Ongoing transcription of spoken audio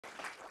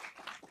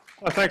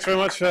Well, thanks very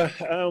much for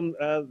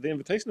the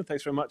invitation, and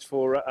thanks very much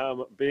for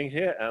being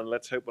here. And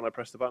let's hope when I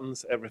press the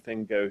buttons,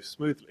 everything goes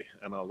smoothly.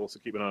 And I'll also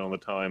keep an eye on the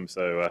time.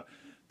 So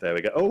there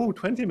we go. Oh,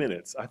 20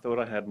 minutes. I thought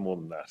I had more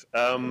than that.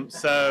 I'm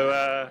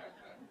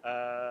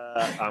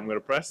going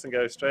to press and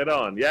go straight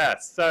on.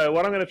 Yes. So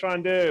what I'm going to try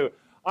and do,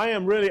 I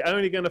am really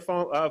only going to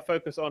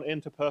focus on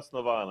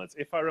interpersonal violence.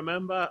 If I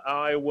remember,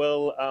 I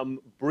will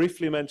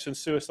briefly mention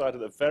suicide at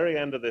the very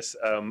end of this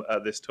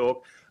this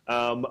talk,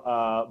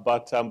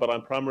 but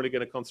I'm primarily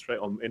going to concentrate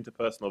on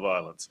interpersonal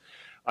violence.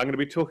 I'm going to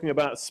be talking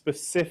about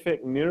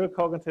specific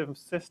neurocognitive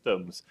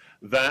systems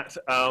that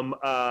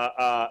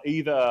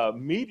either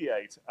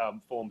mediate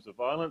forms of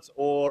violence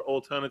or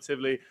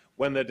alternatively,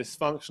 when they're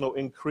dysfunctional,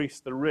 increase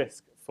the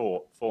risk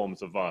for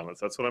forms of violence.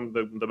 That's what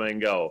the main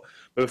goal.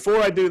 But before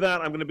I do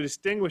that, I'm going to be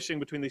distinguishing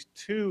between these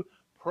two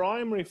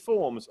primary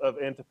forms of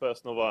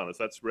interpersonal violence.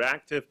 That's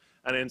reactive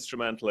and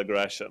instrumental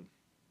aggression.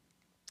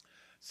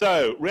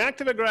 So,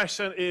 reactive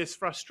aggression is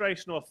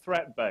frustration or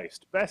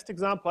threat-based. Best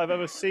example I've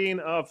ever seen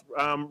of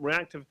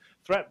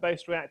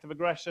threat-based reactive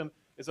aggression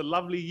is a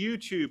lovely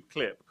YouTube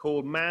clip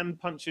called Man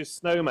Punches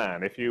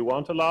Snowman. If you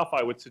want to laugh,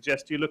 I would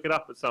suggest you look it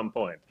up at some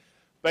point.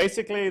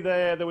 Basically,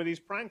 there were these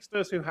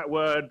pranksters who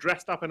were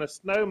dressed up in a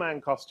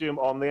snowman costume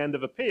on the end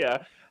of a pier,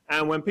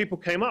 and when people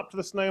came up to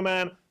the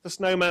snowman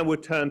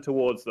would turn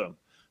towards them.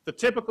 The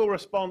typical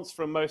response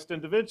from most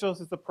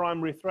individuals is the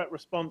primary threat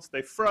response.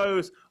 They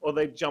froze or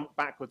they jumped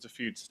backwards a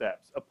few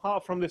steps.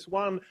 Apart from this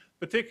one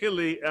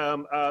particularly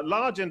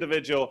large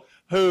individual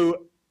who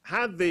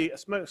had the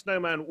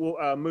snowman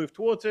move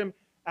towards him,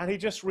 and he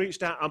just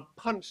reached out and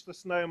punched the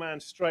snowman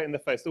straight in the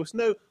face. There was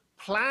no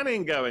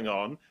planning going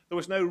on. There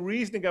was no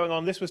reasoning going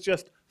on. This was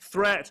just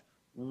threat,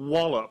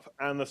 wallop,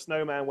 and the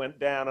snowman went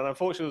down. And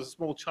unfortunately, there was a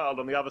small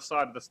child on the other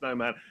side of the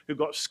snowman who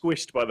got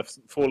squished by the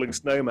falling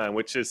snowman,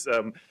 which is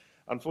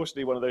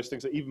unfortunately one of those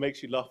things that even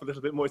makes you laugh a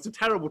little bit more. It's a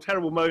terrible,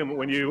 terrible moment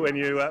when you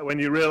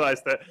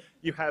realize that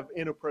you have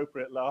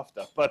inappropriate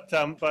laughter. But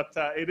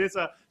it is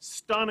a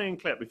stunning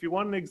clip. If you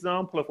want an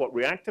example of what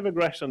reactive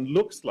aggression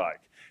looks like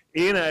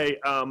in a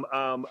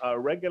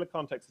regular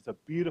context, it's a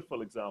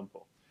beautiful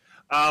example.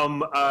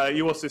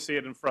 You also see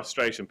it in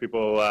frustration,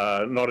 people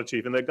not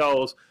achieving their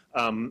goals,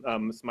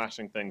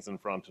 smashing things in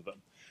front of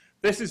them.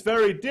 This is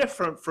very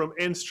different from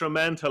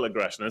instrumental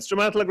aggression.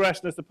 Instrumental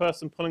aggression is the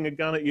person pulling a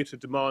gun at you to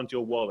demand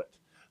your wallet.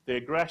 The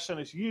aggression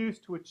is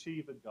used to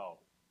achieve a goal.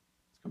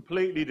 It's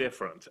completely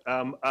different.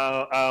 And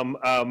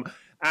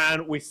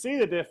we see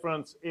the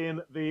difference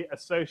in the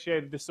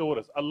associated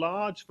disorders. A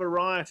large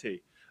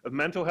variety of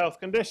mental health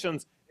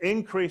conditions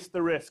increase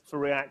the risk for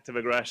reactive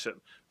aggression,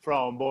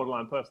 from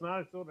borderline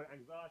personality disorder,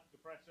 anxiety,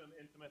 depression,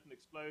 intermittent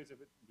explosive,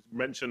 it was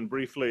mentioned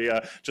briefly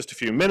just a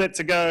few minutes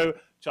ago,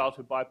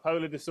 childhood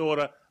bipolar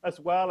disorder, as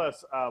well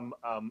as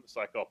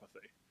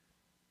psychopathy.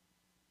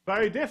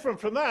 Very different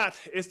from that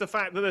is the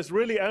fact that there's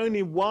really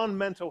only one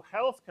mental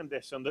health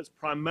condition that's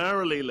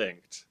primarily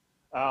linked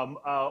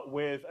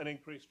with an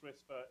increased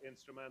risk for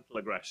instrumental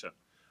aggression.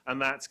 And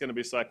that's going to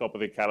be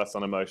psychopathy, callous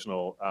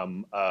unemotional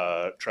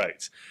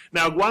traits.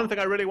 Now, one thing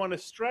I really want to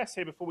stress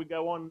here before we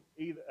go on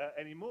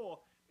anymore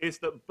is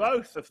that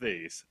both of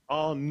these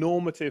are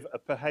normative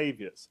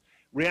behaviors.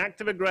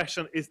 Reactive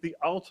aggression is the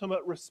ultimate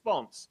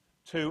response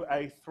to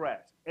a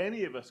threat.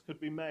 Any of us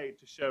could be made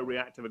to show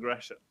reactive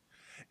aggression.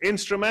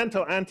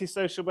 Instrumental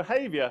antisocial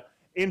behavior,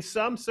 in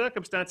some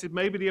circumstances,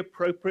 may be the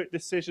appropriate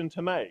decision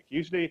to make.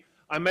 Usually,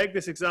 I make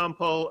this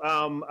example,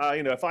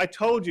 if I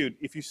told you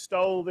if you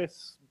stole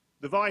this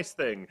device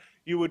thing,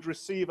 you would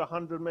receive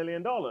 $100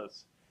 million.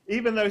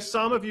 Even though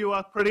some of you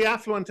are pretty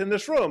affluent in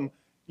this room,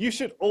 you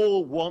should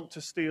all want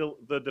to steal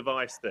the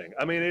device thing.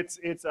 I mean,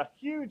 it's a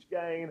huge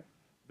gain.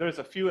 There's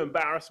a few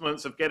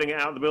embarrassments of getting it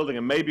out of the building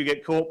and maybe you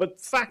get caught, but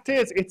the fact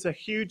is, it's a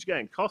huge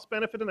gain.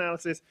 Cost-benefit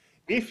analysis,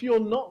 if you're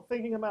not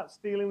thinking about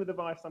stealing the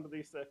device under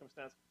these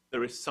circumstances,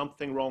 there is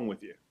something wrong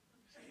with you.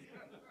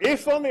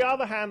 If, on the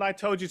other hand, I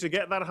told you to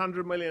get that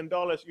 $100 million,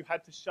 you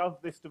had to shove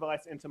this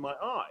device into my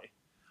eye,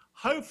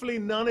 hopefully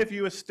none of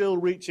you are still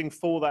reaching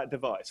for that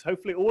device.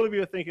 Hopefully all of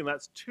you are thinking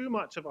that's too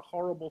much of a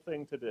horrible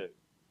thing to do.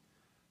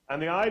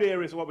 And the idea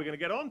is, what we're going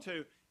to get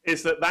onto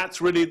is that that's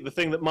really the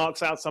thing that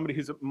marks out somebody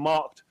who's at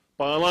marked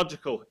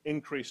biological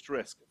increased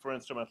risk for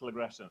instrumental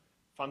aggression,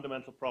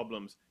 fundamental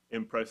problems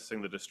in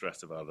processing the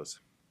distress of others.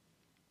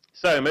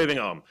 So moving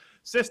on,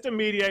 system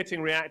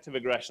mediating reactive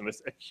aggression,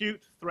 this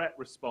acute threat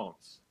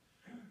response.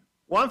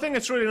 One thing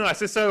that's really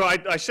nice is, so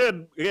I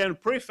should, again,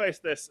 preface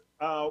this,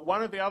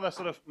 one of the other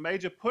sort of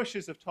major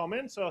pushes of Tom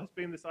Insel has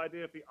been this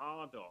idea of the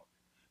RDoC,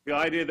 the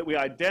idea that we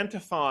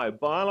identify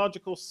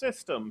biological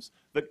systems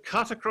that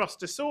cut across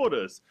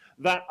disorders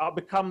that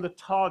become the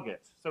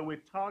target. So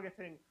we're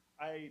targeting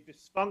a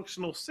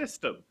dysfunctional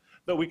system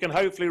that we can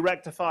hopefully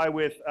rectify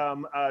with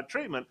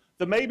treatment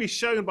that may be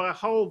shown by a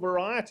whole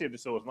variety of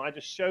disorders. And I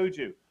just showed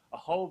you a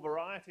whole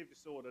variety of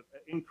disorders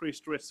at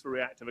increased risk for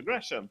reactive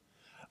aggression.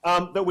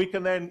 That we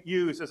can then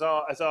use as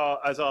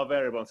our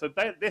variable. And so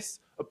this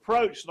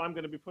approach that I'm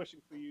going to be pushing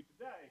for you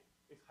today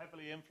is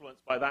heavily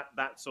influenced by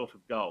that sort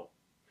of goal.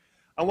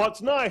 And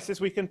what's nice is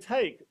we can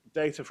take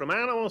data from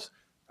animals,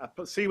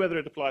 see whether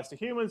it applies to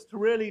humans, to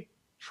really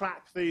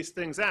track these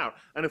things out,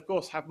 and of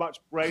course have much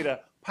greater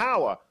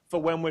power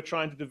for when we're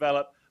trying to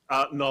develop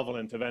novel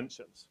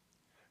interventions.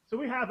 So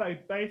we have a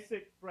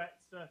basic threat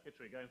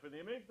circuitry going from the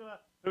amygdala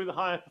through the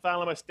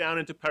hypothalamus down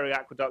into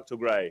periaqueductal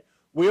gray.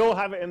 We all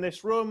have it in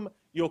this room.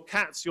 Your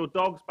cats, your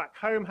dogs back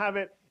home have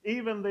it.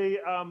 Even the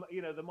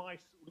the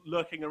mice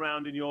lurking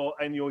around in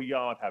your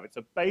yard have it. It's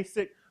a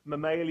basic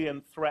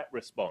mammalian threat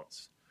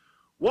response.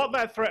 What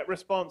that threat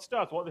response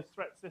does, what this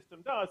threat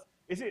system does,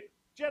 is it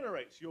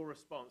generates your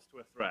response to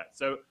a threat.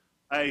 So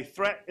a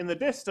threat in the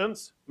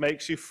distance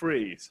makes you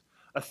freeze.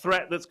 A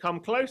threat that's come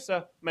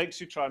closer makes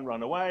you try and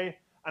run away.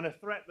 And a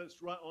threat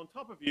that's right on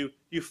top of you,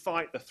 you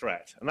fight the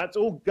threat. And that's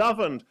all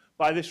governed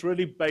by this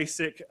really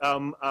basic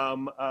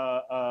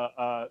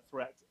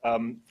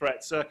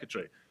threat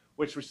circuitry,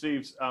 which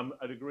receives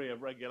a degree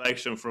of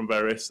regulation from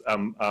various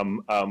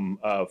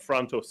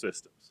frontal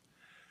systems.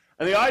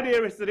 And the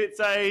idea is that it's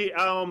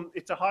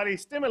a highly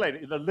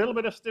stimulated. A little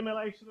bit of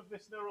stimulation of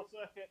this neural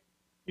circuit,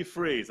 you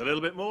freeze. A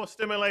little bit more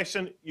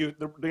stimulation,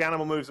 the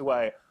animal moves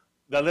away.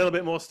 A little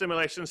bit more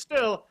stimulation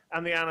still,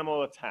 and the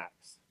animal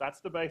attacks. That's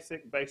the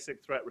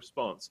basic threat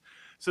response.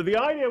 So the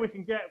idea we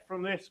can get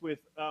from this with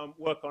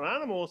work on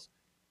animals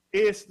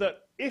is that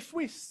if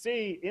we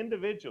see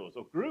individuals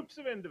or groups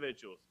of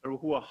individuals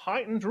who are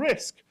heightened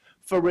risk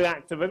for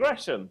reactive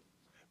aggression,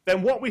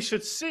 then what we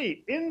should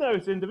see in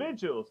those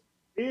individuals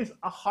is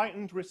a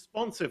heightened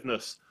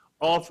responsiveness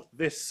of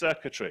this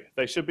circuitry.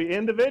 They should be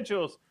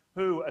individuals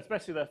who,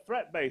 especially their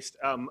threat-based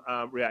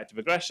reactive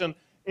aggression,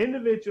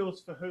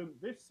 individuals for whom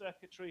this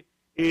circuitry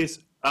is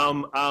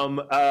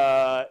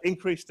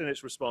increased in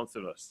its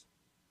responsiveness.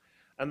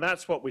 And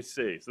that's what we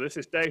see. So this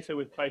is data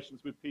with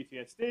patients with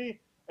PTSD.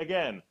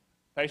 Again,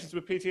 patients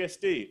with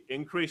PTSD,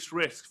 increased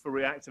risk for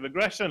reactive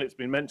aggression. It's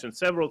been mentioned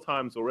several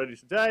times already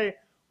today.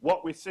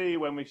 What we see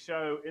when we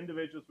show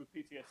individuals with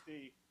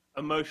PTSD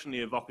emotionally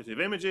evocative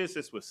images,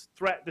 this was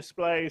threat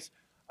displays,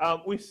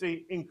 we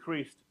see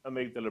increased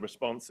amygdala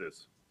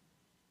responses.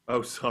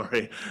 Oh,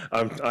 sorry.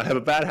 I have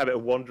a bad habit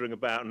of wandering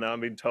about, and now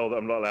I'm being told that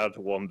I'm not allowed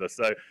to wander.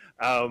 So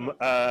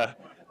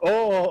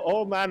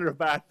all manner of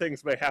bad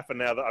things may happen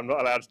now that I'm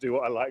not allowed to do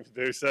what I like to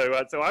do. So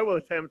I will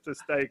attempt to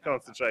stay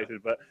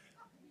concentrated. But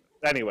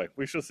anyway,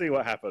 we shall see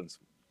what happens.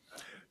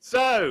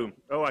 So,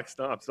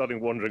 I'm starting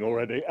wandering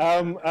already.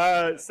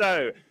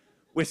 So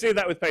we see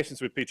that with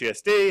patients with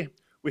PTSD.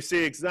 We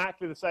see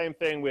exactly the same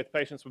thing with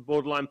patients with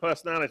borderline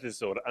personality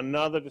disorder,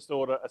 another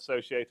disorder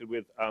associated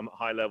with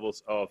high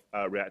levels of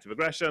reactive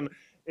aggression.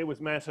 It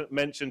was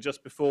mentioned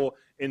just before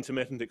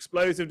intermittent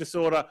explosive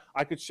disorder.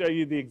 I could show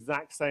you the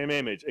exact same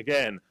image.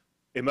 Again,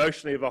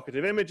 emotionally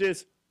evocative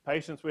images.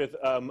 Patients with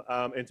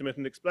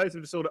intermittent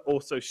explosive disorder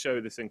also show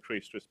this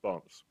increased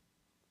response.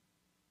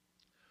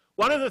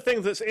 One of the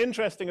things that's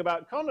interesting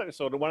about conduct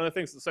disorder, one of the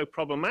things that's so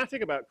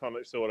problematic about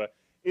conduct disorder,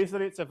 is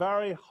that it's a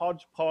very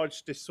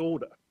hodgepodge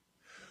disorder.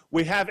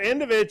 We have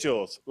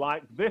individuals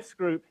like this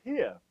group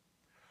here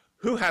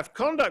who have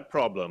conduct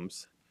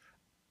problems,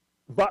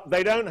 but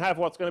they don't have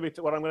what's going to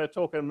be, what I'm going to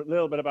talk a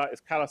little bit about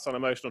is callous on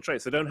emotional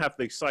traits. They don't have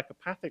the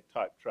psychopathic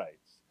type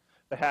traits.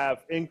 They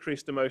have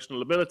increased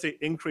emotional ability,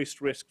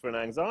 increased risk for an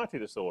anxiety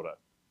disorder.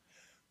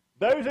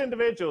 Those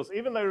individuals,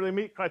 even though they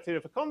meet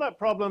criteria for conduct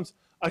problems,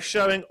 are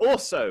showing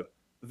also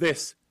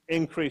this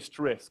increased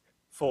risk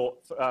for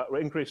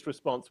increased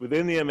response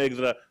within the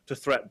amygdala to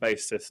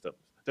threat-based systems,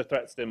 to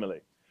threat stimuli.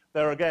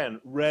 They're, again,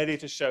 ready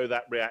to show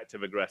that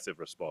reactive aggressive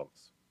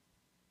response.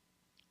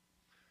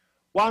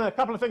 A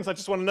couple of things I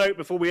just want to note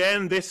before we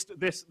end this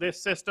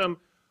system.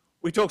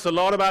 We talked a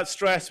lot about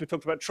stress. We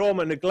talked about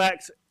trauma,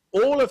 neglect.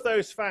 All of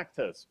those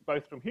factors,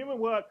 both from human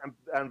work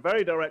and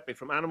very directly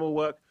from animal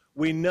work,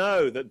 we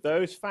know that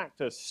those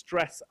factors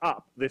stress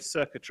up this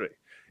circuitry.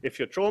 If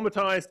you're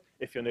traumatized,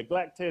 if you're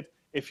neglected,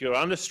 if you're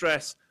under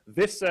stress,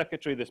 this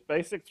circuitry, this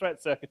basic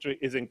threat circuitry,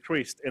 is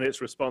increased in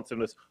its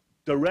responsiveness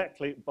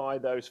directly by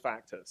those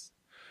factors.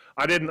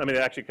 It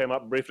actually came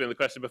up briefly in the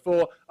question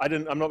before.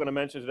 I'm not going to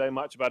mention today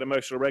much about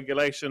emotional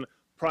regulation,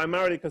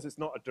 primarily because it's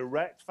not a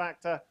direct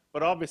factor.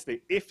 But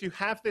obviously, if you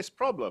have this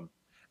problem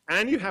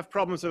and you have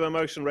problems of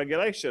emotion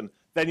regulation,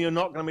 then you're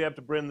not going to be able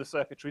to bring the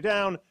circuitry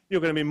down.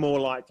 You're going to be more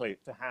likely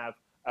to have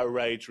a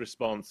rage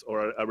response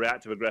or a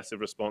reactive aggressive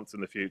response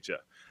in the future.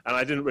 And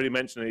I didn't really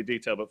mention any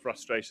detail, but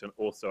frustration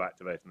also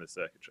activating the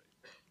circuitry.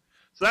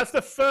 So that's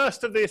the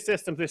first of these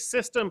systems. This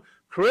system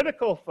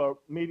critical for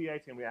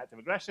mediating reactive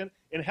aggression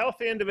in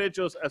healthy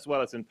individuals as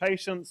well as in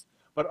patients.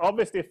 But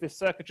obviously, if this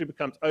circuitry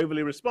becomes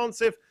overly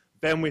responsive,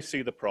 then we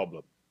see the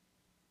problem.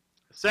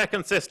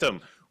 Second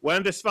system,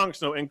 when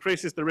dysfunctional,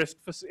 increases the risk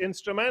for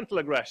instrumental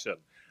aggression.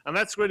 And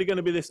that's really going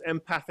to be this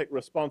empathic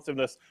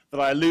responsiveness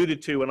that I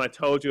alluded to when I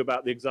told you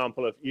about the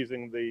example of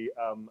using the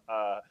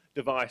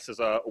device as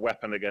a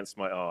weapon against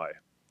my eye.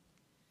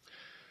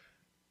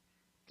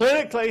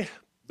 Clinically,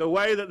 the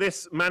way that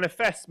this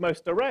manifests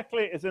most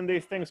directly is in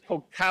these things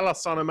called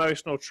callous on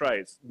emotional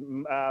traits,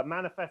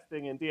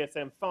 manifesting in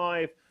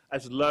DSM-5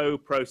 as low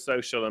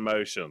prosocial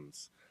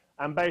emotions.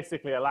 and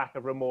basically a lack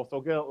of remorse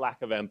or guilt,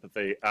 lack of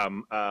empathy,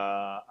 lack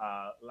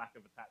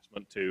of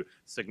attachment to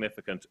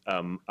significant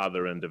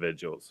other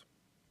individuals.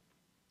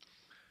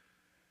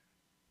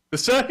 The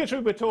circuitry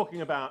we're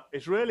talking about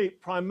is really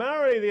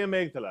primarily the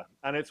amygdala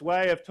and its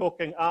way of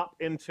talking up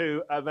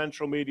into a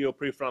ventral medial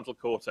prefrontal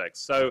cortex.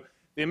 So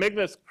the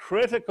amygdala is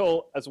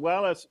critical as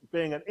well as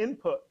being an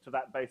input to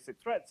that basic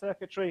threat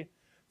circuitry.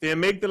 The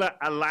amygdala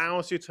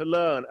allows you to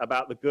learn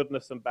about the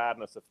goodness and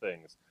badness of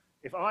things.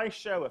 If I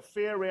show a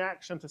fear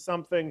reaction to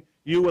something,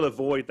 you will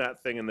avoid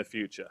that thing in the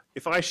future.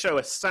 If I show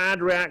a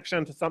sad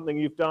reaction to something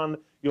you've done,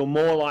 you're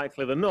more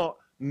likely than not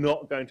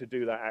going to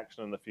do that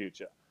action in the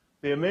future.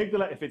 The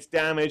amygdala, if it's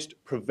damaged,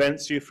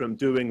 prevents you from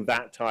doing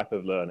that type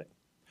of learning.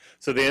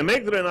 So the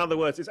amygdala, in other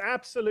words, is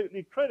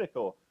absolutely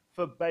critical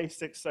for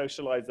basic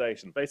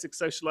socialization. Basic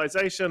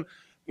socialization,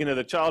 you know,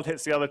 the child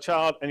hits the other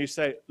child and you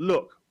say,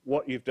 look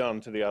what you've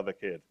done to the other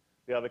kid.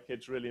 The other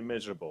kid's really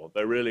miserable.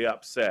 They're really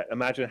upset.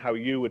 Imagine how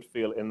you would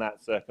feel in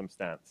that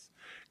circumstance.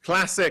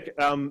 Classic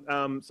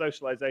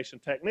socialization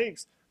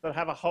techniques that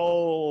have a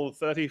whole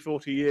 30,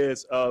 40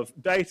 years of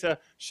data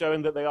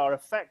showing that they are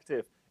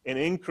effective in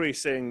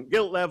increasing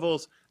guilt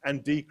levels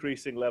and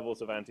decreasing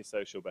levels of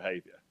antisocial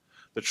behavior.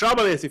 The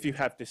trouble is, if you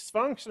have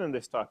dysfunction in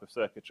this type of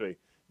circuitry,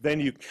 then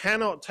you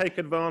cannot take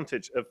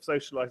advantage of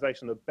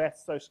socialization, the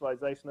best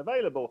socialization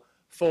available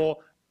for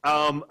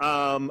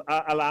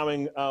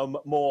allowing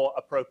more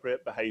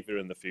appropriate behavior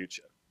in the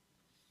future.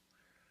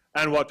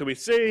 And what do we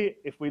see?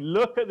 If we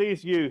look at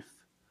these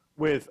youth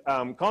with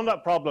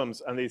conduct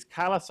problems and these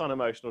callous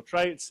unemotional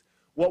traits,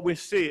 what we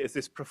see is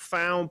this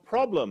profound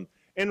problem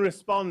in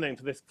responding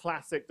to this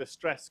classic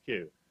distress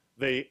cue,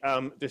 the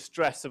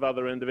distress of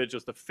other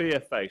individuals, the fear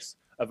face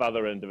of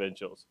other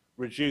individuals,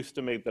 reduced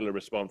amygdala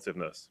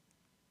responsiveness.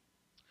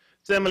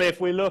 Similarly, if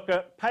we look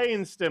at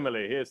pain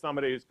stimuli, here's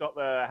somebody who's got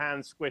their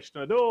hands squished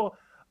in a door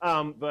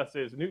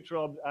versus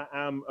neutral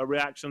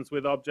reactions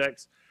with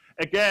objects.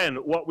 Again,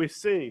 what we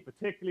see,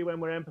 particularly when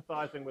we're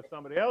empathizing with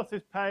somebody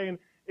else's pain,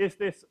 is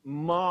this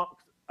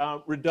marked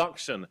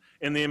reduction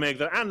in the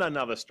amygdala and in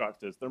other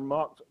structures, the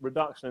marked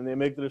reduction in the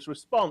amygdala's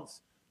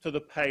response to the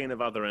pain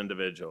of other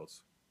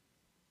individuals.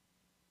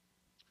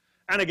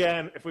 And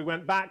again, if we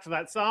went back to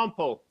that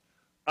sample,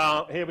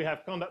 here we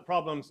have conduct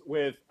problems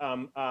with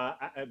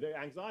the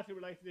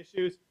anxiety-related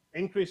issues,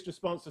 increased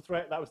response to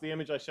threat. That was the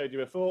image I showed you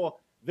before.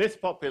 This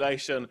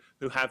population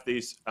who have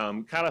these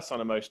callous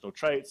unemotional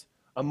traits,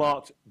 a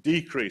marked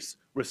decrease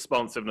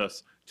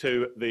responsiveness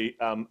to the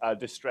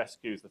distress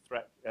cues, the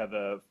threat,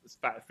 the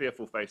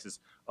fearful faces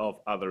of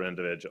other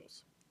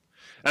individuals.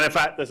 And in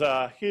fact, there's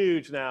a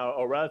huge now,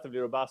 or relatively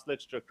robust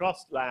literature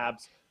across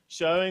labs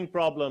showing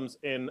problems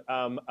in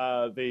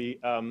the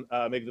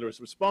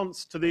amygdala's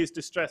response to these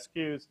distress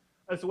cues,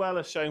 as well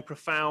as showing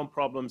profound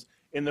problems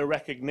in the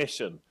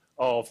recognition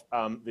of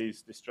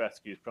these distress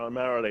cues,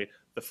 primarily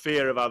the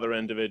fear of other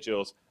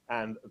individuals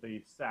and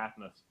the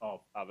sadness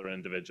of other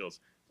individuals.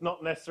 It's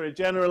not necessarily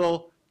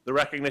general. The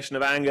recognition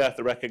of anger,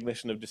 the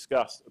recognition of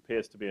disgust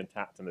appears to be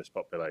intact in this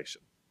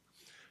population.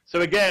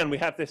 So again, we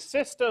have this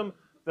system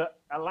that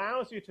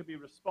allows you to be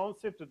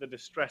responsive to the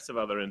distress of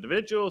other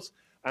individuals,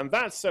 and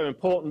that's so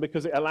important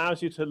because it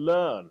allows you to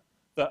learn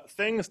that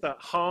things that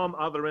harm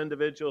other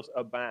individuals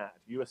are bad.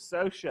 You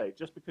associate,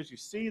 just because you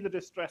see the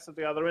distress of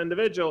the other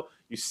individual,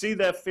 you see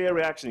their fear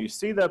reaction, you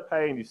see their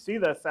pain, you see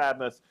their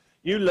sadness,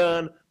 you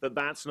learn that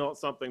that's not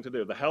something to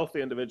do. The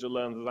healthy individual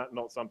learns that that's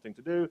not something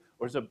to do,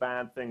 or is a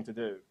bad thing to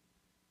do.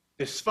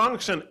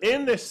 Dysfunction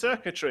in this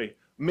circuitry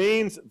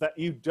means that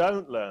you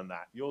don't learn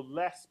that. You're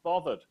less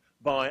bothered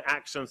by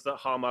actions that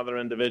harm other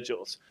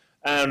individuals.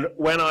 And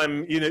when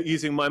I'm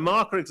using my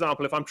marker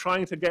example, if I'm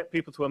trying to get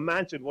people to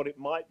imagine what it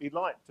might be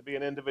like to be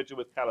an individual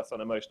with callous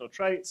unemotional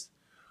traits,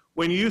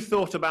 when you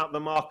thought about the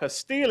marker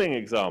stealing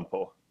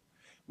example,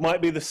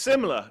 might be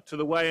similar to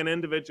the way an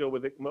individual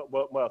with,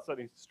 well,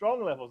 certainly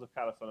strong levels of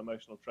callous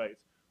unemotional traits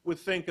would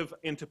think of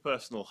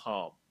interpersonal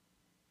harm.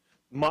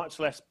 Much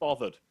less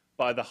bothered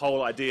by the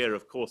whole idea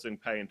of causing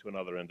pain to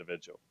another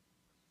individual.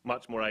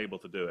 Much more able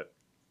to do it.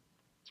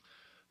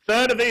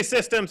 Third of these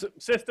systems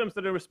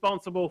that are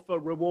responsible for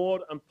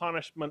reward and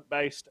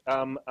punishment-based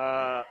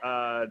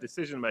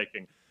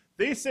decision-making.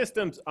 These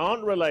systems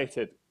aren't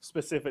related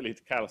specifically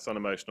to callous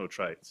unemotional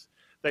traits.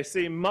 They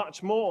seem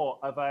much more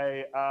of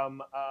a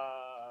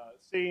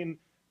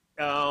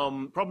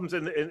problems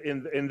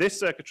in this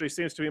circuitry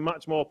seems to be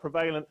much more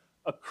prevalent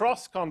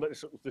across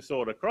conduct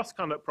disorder,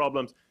 cross-conduct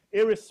problems,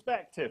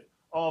 irrespective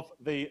of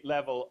the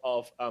level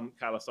of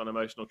callous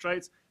unemotional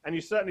traits. And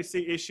you certainly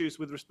see issues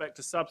with respect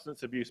to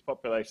substance abuse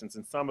populations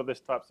in some of this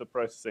types of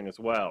processing as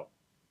well.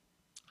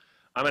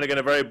 I'm only going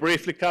to very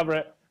briefly cover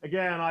it.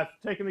 Again, I've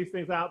taken these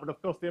things out, but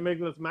of course the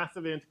amygdala is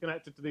massively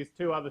interconnected to these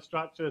two other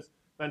structures,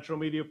 ventral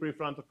medial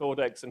prefrontal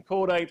cortex and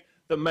caudate,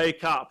 that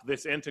make up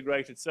this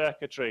integrated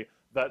circuitry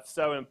that's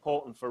so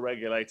important for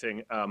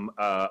regulating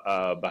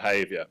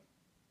behavior.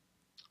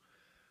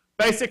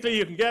 Basically,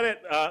 you can get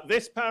it.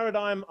 This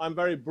paradigm I'm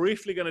very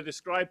briefly going to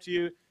describe to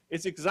you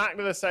is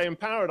exactly the same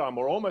paradigm,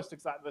 or almost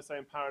exactly the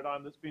same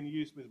paradigm that's been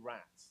used with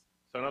rats.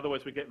 So in other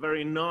words, we get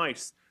very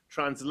nice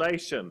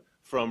translation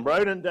from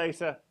rodent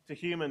data to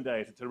human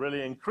data to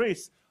really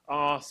increase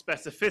our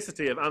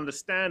specificity of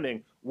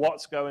understanding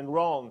what's going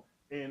wrong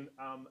in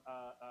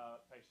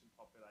patient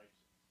populations.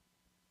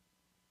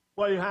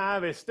 What you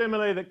have is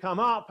stimuli that come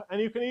up,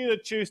 and you can either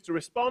choose to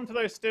respond to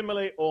those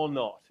stimuli or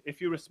not.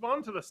 If you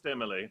respond to the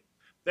stimuli,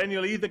 then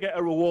you'll either get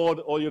a reward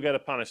or you'll get a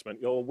punishment.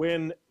 You'll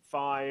win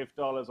 $5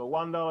 or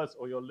 $1,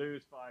 or you'll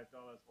lose $5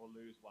 or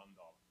lose $1.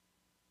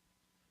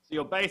 So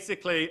you're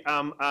basically,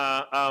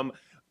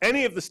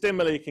 any of the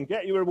stimuli can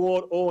get you a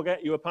reward or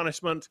get you a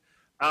punishment.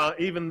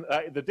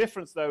 The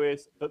difference, though,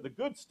 is that the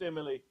good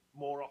stimuli,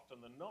 more often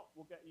than not,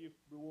 will get you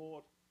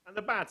reward, and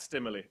the bad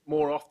stimuli,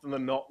 more often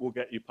than not, will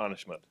get you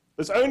punishment.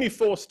 There's only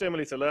 4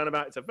 stimuli to learn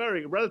about. It's a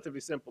relatively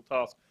simple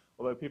task,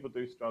 although people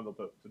do struggle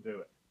to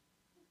do it.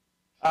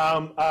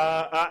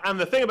 And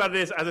the thing about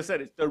it is, as I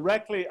said, it's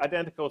directly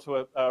identical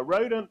to a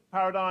rodent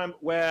paradigm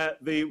where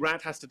the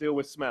rat has to deal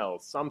with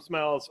smells. Some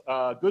smells,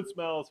 good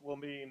smells will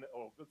mean,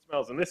 or good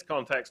smells in this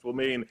context will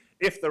mean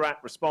if the rat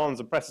responds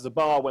and presses a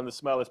bar when the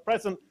smell is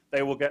present,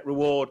 they will get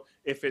reward.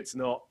 If it's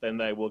not, then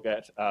they will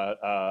get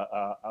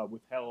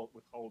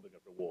withholding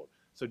of reward.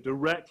 So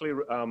directly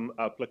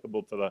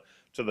applicable to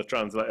the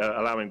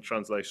allowing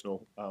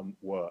translational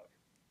work.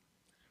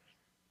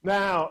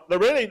 Now,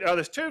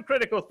 there's 2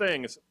 critical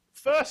things.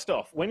 First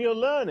off, when you're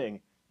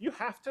learning, you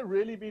have to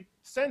really be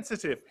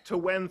sensitive to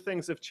when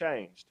things have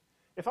changed.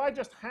 If I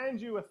just hand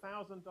you $1,000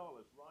 right now,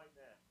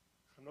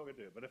 I'm not going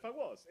to do it, but if I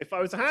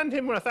was to hand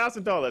him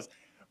 $1,000,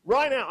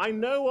 right now, I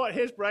know what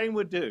his brain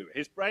would do.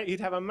 He'd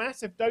have a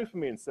massive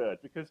dopamine surge,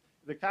 because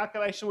the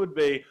calculation would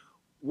be,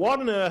 what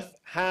on earth,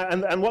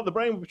 and what the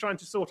brain would be trying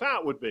to sort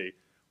out would be,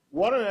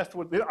 what on earth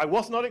I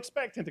was not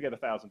expecting to get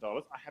 $1,000.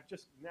 I have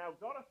just now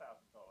got $1,000.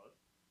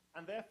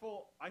 And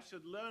therefore, I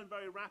should learn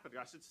very rapidly.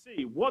 I should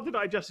see, what did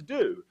I just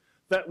do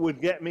that would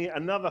get me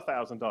another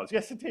 $1,000?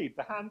 Yes, indeed,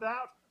 the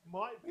handout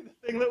might be the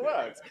thing that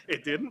worked.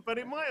 It didn't, but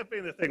it might have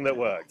been the thing that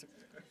worked.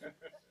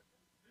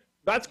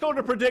 That's called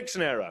a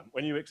prediction error,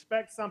 when you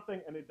expect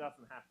something and it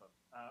doesn't happen.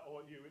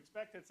 Or you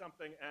expected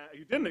something,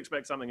 you didn't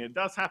expect something and it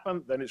does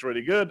happen, then it's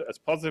really good. It's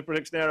positive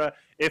prediction error.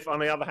 If, on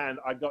the other hand,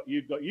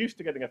 you'd got used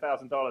to getting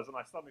 $1,000 and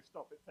I suddenly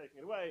stopped it taking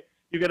it away,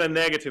 you get a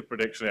negative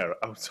prediction error.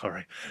 Oh,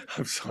 sorry.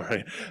 I'm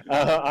sorry.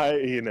 I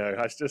knew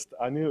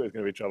it was going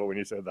to be trouble when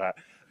you said that.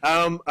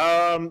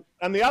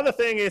 And the other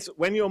thing is,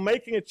 when you're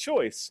making a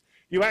choice,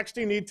 you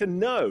actually need to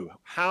know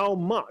how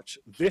much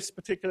this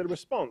particular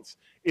response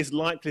is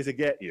likely to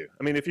get you.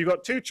 I mean, if you've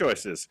got 2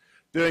 choices,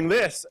 doing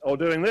this or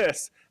doing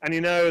this, and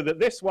you know that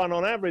this one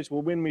on average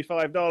will win me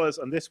 $5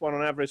 and this one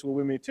on average will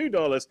win me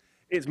 $2,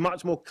 it's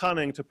much more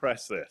cunning to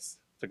press this,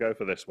 to go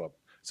for this one.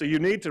 So you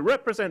need to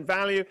represent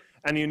value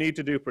and you need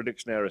to do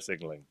prediction error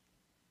signaling.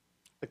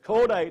 The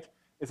chordate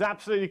is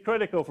absolutely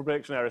critical for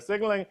prediction error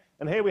signaling,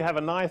 and here we have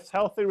a nice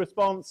healthy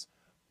response.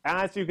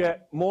 As you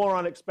get more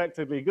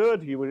unexpectedly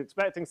good, you were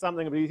expecting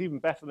something but it's even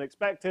better than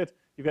expected,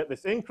 you get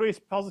this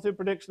increased positive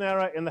prediction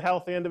error in the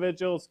healthy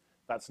individuals.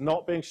 That's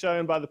not being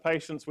shown by the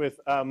patients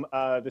with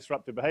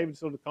disruptive behavior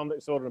disorder,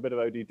 conduct disorder, and a bit of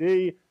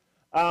ODD.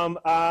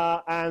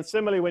 And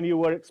similarly, when you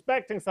were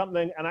expecting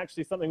something and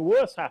actually something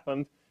worse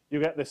happened, you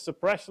get this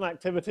suppression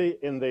activity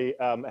in the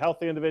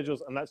healthy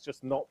individuals, and that's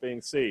just not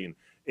being seen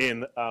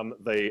in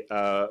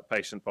the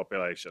patient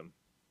population.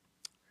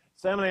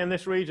 Similarly, in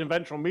this region,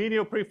 ventral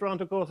medial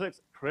prefrontal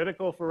cortex,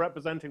 critical for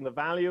representing the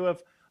value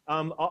of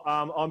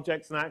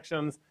objects and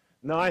actions.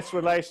 Nice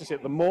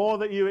relationship. The more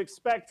that you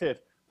expected,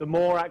 the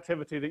more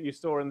activity that you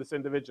saw in this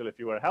individual if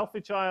you were a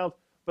healthy child,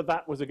 but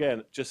that was,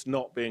 again, just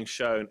not being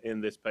shown in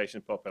this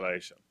patient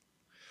population.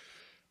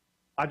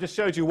 I just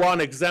showed you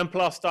one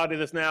exemplar study.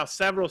 There's now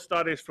several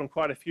studies from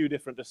quite a few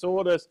different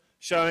disorders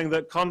showing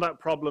that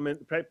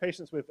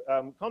patients with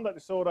conduct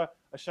disorder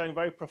are showing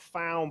very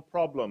profound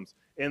problems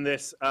in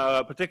this,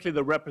 particularly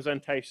the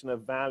representation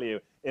of value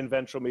in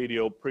ventral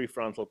medial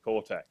prefrontal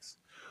cortex.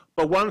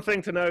 But one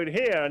thing to note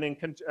here, and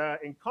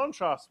in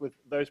contrast with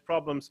those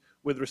problems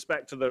with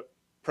respect to the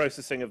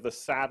processing of the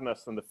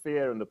sadness and the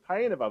fear and the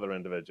pain of other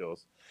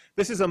individuals,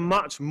 this is a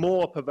much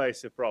more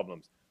pervasive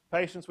problem.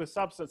 Patients with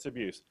substance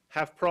abuse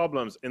have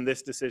problems in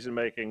this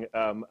decision-making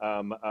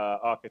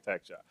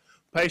architecture.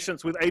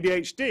 Patients with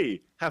ADHD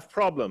have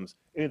problems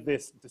in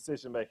this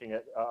decision-making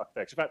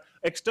architecture. In fact,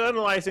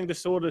 externalizing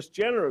disorders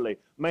generally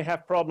may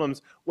have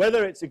problems,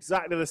 whether it's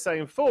exactly the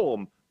same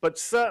form, but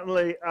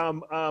certainly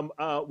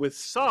with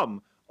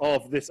some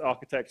of this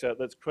architecture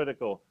that's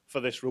critical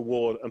for this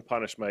reward and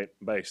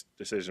punishment-based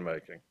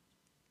decision-making.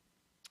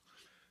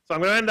 So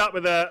I'm going to end up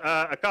with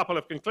a couple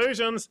of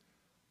conclusions.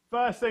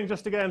 First thing,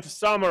 just again to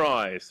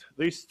summarize,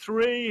 these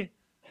 3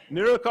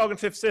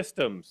 neurocognitive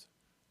systems,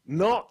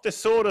 not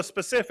disorder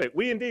specific.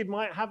 We indeed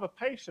might have a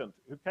patient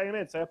who came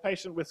in, say a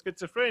patient with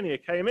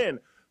schizophrenia came in,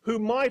 who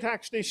might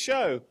actually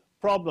show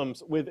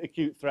problems with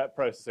acute threat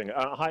processing,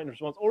 heightened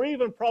response, or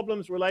even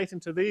problems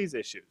relating to these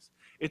issues.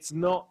 It's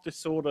not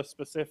disorder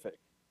specific.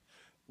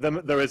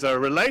 There is a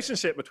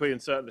relationship between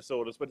certain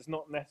disorders, but it's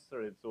not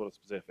necessarily disorder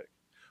specific.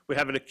 We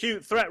have an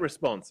acute threat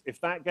response.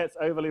 If that gets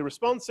overly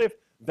responsive,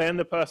 then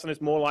the person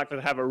is more likely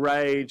to have a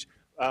rage,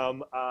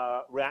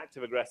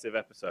 reactive aggressive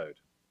episode.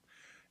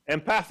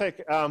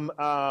 Empathic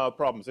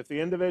problems. If the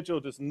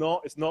individual is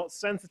not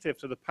sensitive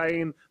to the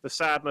pain, the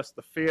sadness,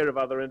 the fear of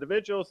other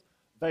individuals,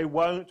 they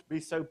won't be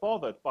so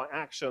bothered by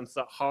actions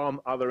that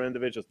harm other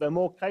individuals. They're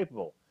more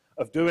capable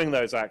of doing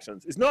those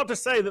actions. It's not to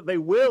say that they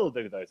will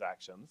do those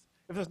actions.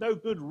 If there's no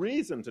good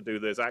reason to do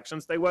those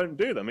actions, they won't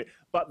do them.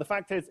 But the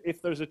fact is,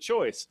 if there's a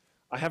choice,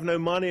 I have no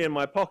money in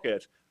my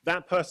pocket,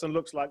 that person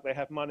looks like they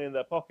have money in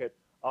their pocket,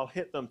 I'll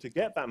hit them to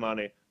get that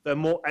money, they're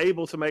more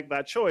able to make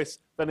that choice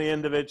than the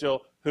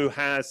individual who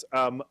has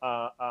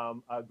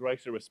a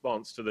greater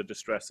response to the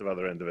distress of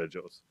other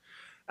individuals.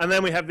 And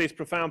then we have these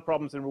profound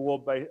problems in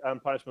reward-based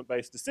and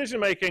punishment-based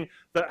decision-making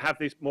that have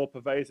these more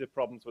pervasive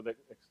problems with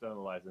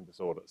externalizing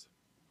disorders.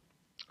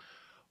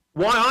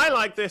 Why I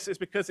like this is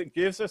because it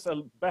gives us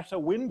a better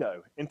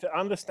window into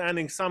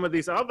understanding some of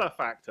these other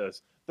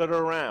factors that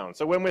are around.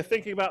 So when we're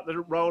thinking about the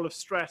role of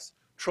stress,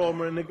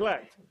 trauma, and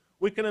neglect,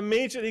 we can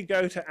immediately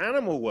go to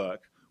animal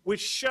work,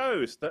 which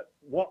shows that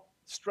what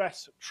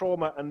stress,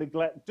 trauma, and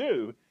neglect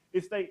do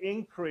is they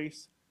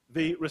increase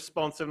the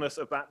responsiveness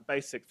of that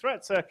basic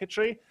threat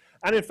circuitry.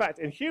 And in fact,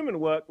 in human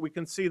work, we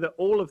can see that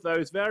all of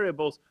those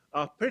variables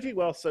are pretty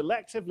well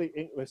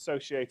selectively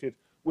associated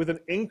with an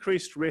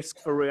increased risk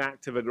for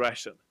reactive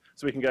aggression.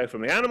 So we can go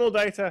from the animal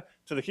data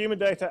to the human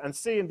data and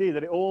see indeed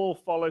that it all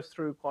follows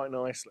through quite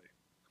nicely.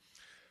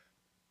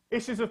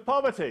 Issues of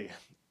poverty.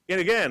 And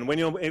again,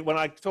 when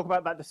I talk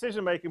about that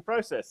decision-making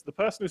process, the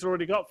person who's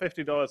already got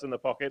 $50 in their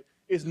pocket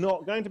is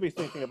not going to be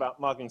thinking about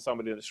mugging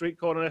somebody in a street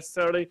corner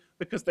necessarily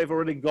because they've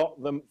already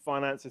got the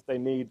finances they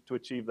need to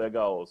achieve their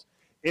goals.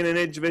 In an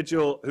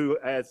individual who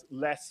has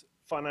less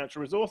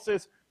financial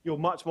resources, you're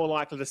much more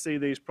likely to see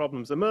these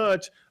problems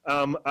emerge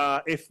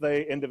if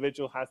the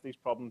individual has these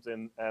problems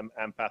in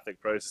empathic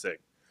processing.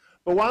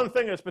 But one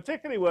thing that's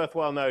particularly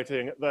worthwhile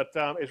noting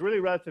that is really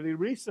relatively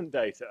recent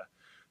data.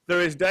 There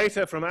is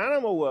data from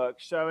animal work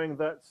showing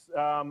that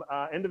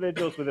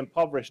individuals with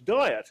impoverished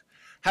diet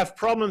have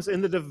problems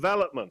in the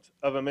development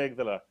of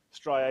amygdala,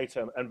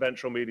 striatum, and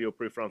ventral medial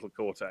prefrontal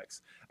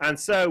cortex. And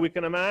so we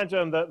can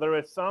imagine that there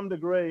is some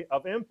degree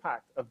of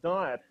impact of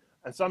diet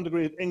and some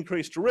degree of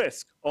increased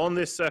risk on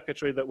this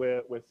circuitry that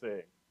we're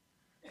seeing.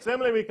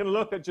 Similarly, we can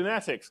look at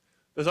genetics.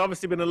 There's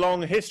obviously been a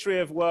long history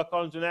of work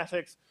on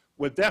genetics.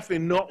 We're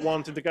definitely not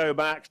wanting to go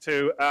back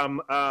to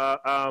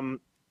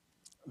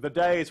the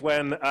days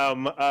when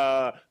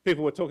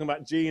people were talking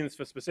about genes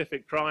for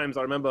specific crimes.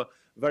 I remember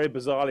very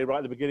bizarrely right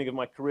at the beginning of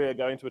my career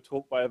going to a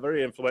talk by a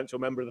very influential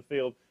member of the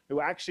field who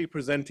actually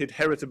presented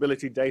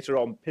heritability data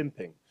on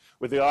pimping,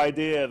 with the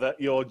idea that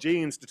your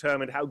genes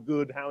determined how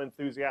good, how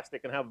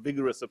enthusiastic, and how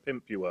vigorous a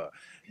pimp you were.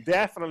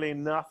 Definitely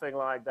nothing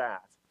like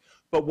that.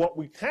 But what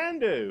we can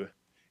do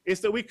is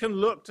that we can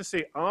look to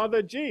see, are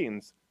there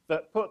genes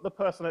that put the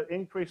person at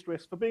increased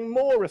risk for being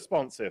more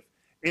responsive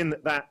in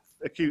that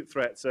acute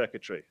threat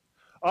circuitry?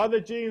 Are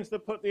there genes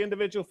that put the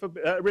individual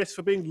at risk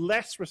for being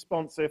less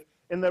responsive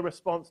in their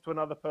response to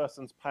another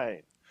person's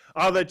pain?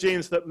 Are there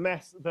genes that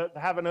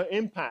have an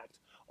impact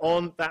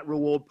on that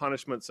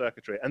reward-punishment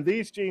circuitry? And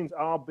these genes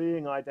are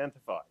being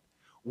identified.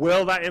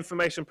 Will that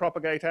information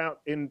propagate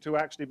out into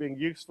actually being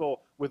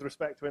useful with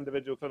respect to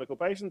individual clinical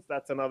patients?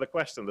 That's another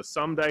question. There's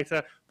some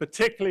data,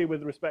 particularly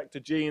with respect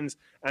to genes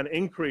and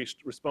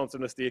increased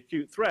responsiveness to the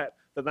acute threat,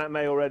 that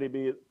may already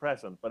be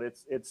present, but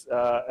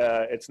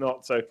it's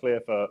not so clear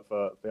for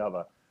the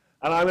other.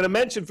 And I'm going to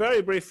mention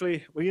very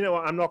briefly, well, you know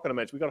what, I'm not going to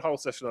mention, we've got a whole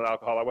session on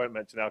alcohol, I won't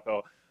mention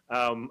alcohol.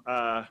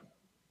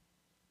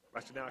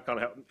 Actually, now I can't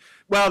help.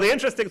 Well, the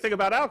interesting thing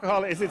about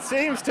alcohol is it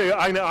seems to,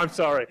 I know, I'm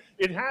sorry,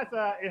 it has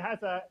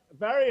a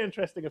very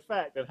interesting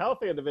effect in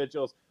healthy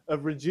individuals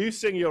of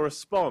reducing your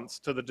response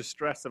to the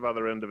distress of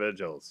other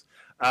individuals.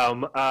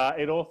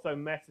 It also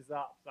messes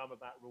up some of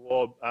that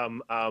reward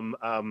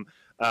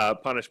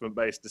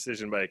punishment-based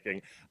decision-making.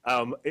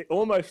 It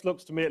almost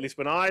looks to me, at least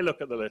when I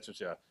look at the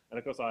literature, and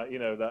of course,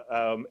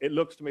 it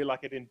looks to me like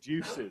it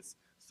induces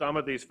some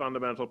of these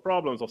fundamental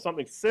problems, or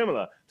something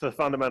similar to the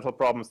fundamental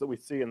problems that we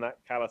see in that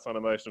callous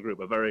unemotional group,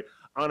 a very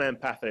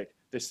unempathic,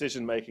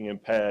 decision-making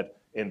impaired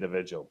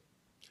individual.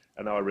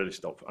 And now I really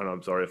stopped, and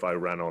I'm sorry if I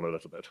ran on a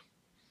little bit.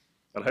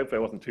 And hopefully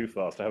I wasn't too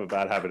fast. I have a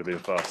bad habit of being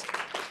fast.